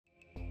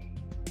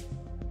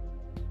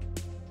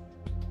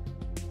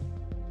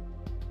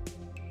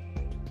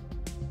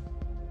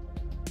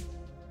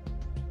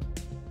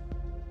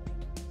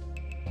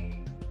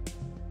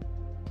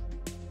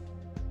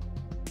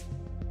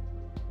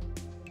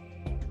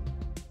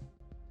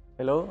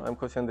Hello, I'm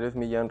Jose Andres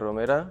Millan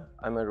Romera.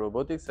 I'm a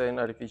robotics and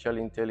artificial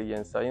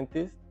intelligence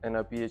scientist and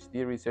a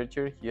PhD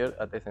researcher here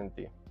at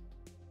SNT.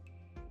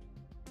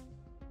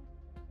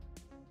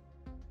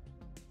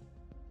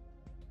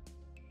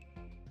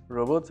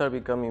 Robots are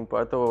becoming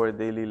part of our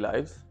daily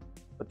lives,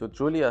 but to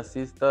truly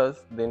assist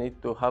us, they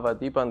need to have a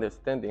deep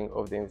understanding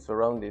of the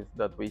surroundings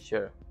that we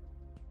share.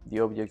 The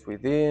objects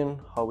within,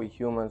 how we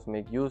humans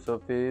make use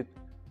of it.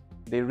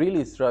 They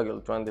really struggle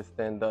to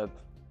understand that.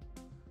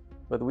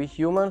 But we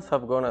humans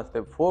have gone a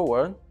step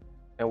forward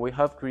and we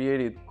have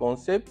created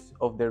concepts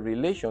of the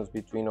relations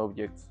between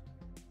objects.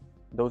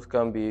 Those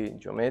can be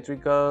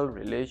geometrical,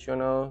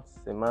 relational,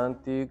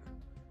 semantic,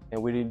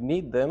 and we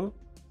need them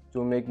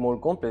to make more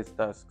complex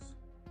tasks.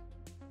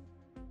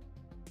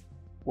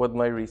 What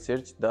my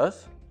research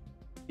does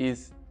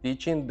is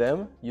teaching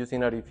them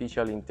using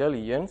artificial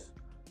intelligence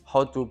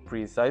how to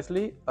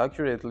precisely,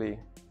 accurately,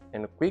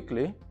 and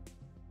quickly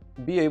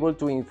be able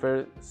to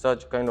infer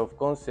such kind of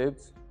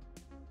concepts.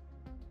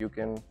 You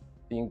can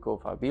think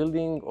of a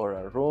building or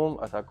a room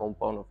as a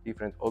compound of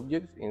different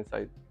objects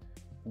inside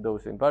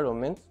those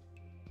environments,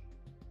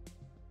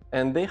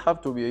 and they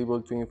have to be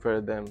able to infer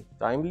them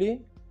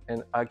timely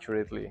and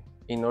accurately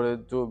in order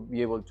to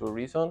be able to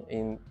reason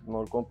in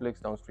more complex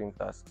downstream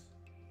tasks.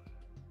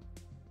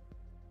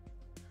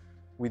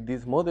 With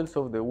these models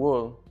of the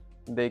world,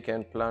 they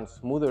can plan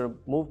smoother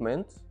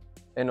movements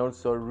and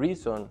also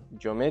reason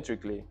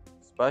geometrically,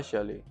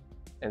 spatially,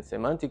 and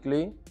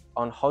semantically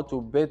on how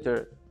to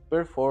better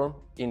perform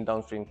in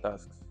downstream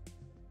tasks.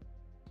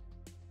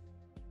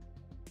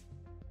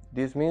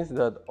 This means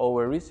that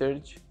our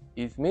research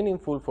is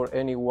meaningful for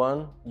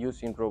anyone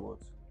using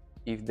robots,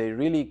 if they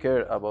really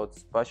care about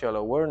spatial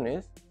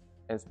awareness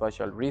and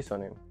spatial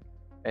reasoning.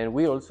 And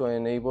we also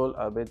enable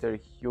a better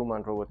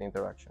human-robot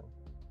interaction.